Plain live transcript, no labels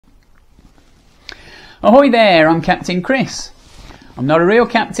Ahoy there, I'm Captain Chris. I'm not a real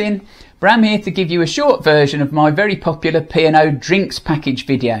captain, but I'm here to give you a short version of my very popular P&O Drinks Package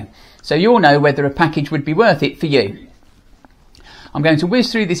video, so you'll know whether a package would be worth it for you. I'm going to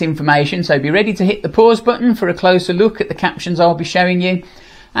whiz through this information, so be ready to hit the pause button for a closer look at the captions I'll be showing you,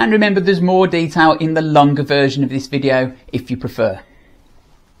 and remember there's more detail in the longer version of this video if you prefer.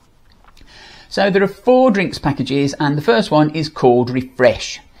 So there are 4 drinks packages, and the first one is called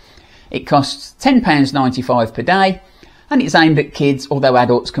Refresh. It costs £10.95 per day and it's aimed at kids, although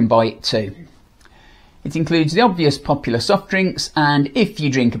adults can buy it too. It includes the obvious popular soft drinks, and if you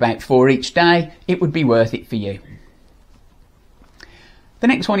drink about 4 each day, it would be worth it for you. The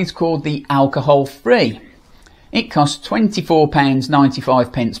next one is called the Alcohol Free. It costs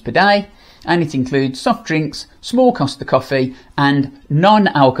 £24.95 per day and it includes soft drinks, small Costa coffee and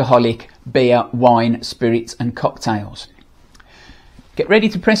non-alcoholic beer, wine, spirits and cocktails. Get ready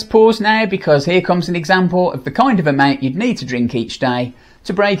to press pause now, because here comes an example of the kind of amount you'd need to drink each day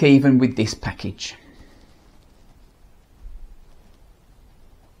to break even with this package.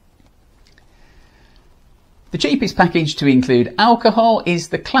 The cheapest package to include alcohol is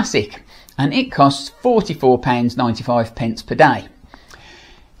the Classic, and it costs £44.95 per day.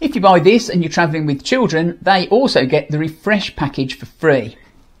 If you buy this and you're travelling with children, they also get the Refresh package for free.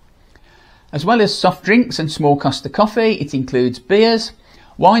 As well as soft drinks and small Costa coffee, it includes beers,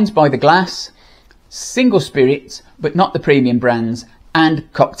 wines by the glass, single spirits but not the premium brands,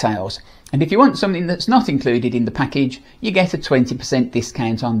 and cocktails. And if you want something that's not included in the package, you get a 20%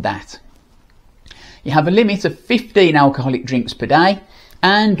 discount on that. You have a limit of 15 alcoholic drinks per day,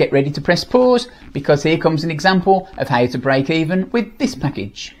 and get ready to press pause, because here comes an example of how to break even with this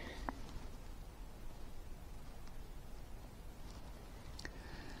package.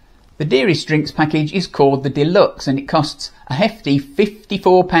 The dearest drinks package is called the Deluxe, and it costs a hefty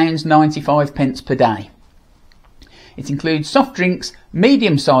 £54.95 per day. It includes soft drinks,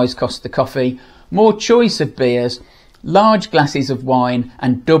 medium-sized Costa coffee, more choice of beers, large glasses of wine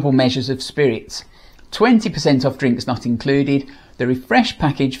and double measures of spirits. 20% off drinks not included, the Refresh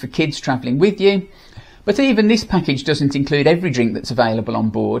package for kids travelling with you, but even this package doesn't include every drink that's available on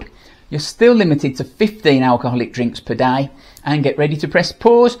board. You're still limited to 15 alcoholic drinks per day, and get ready to press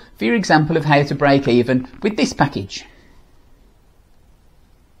pause for your example of how to break even with this package.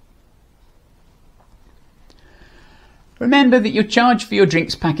 Remember that you're charged for your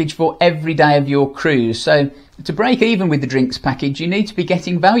drinks package for every day of your cruise, so to break even with the drinks package you need to be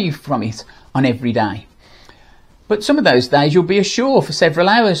getting value from it on every day. But some of those days you'll be ashore for several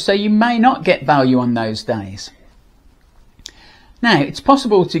hours, so you may not get value on those days. Now, it's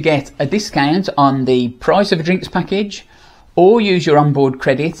possible to get a discount on the price of a drinks package, or use your onboard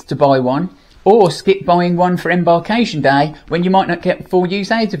credit to buy one, or skip buying one for embarkation day when you might not get full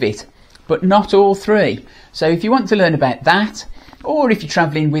use out of it, but not all 3. So if you want to learn about that, or if you're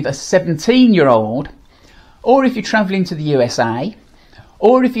travelling with a 17-year-old, or if you're travelling to the USA,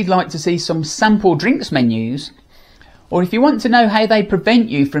 or if you'd like to see some sample drinks menus, or if you want to know how they prevent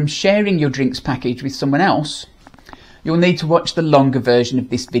you from sharing your drinks package with someone else, you'll need to watch the longer version of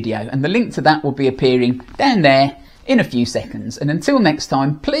this video, and the link to that will be appearing down there in a few seconds. And until next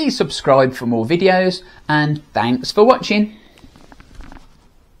time, please subscribe for more videos, and thanks for watching.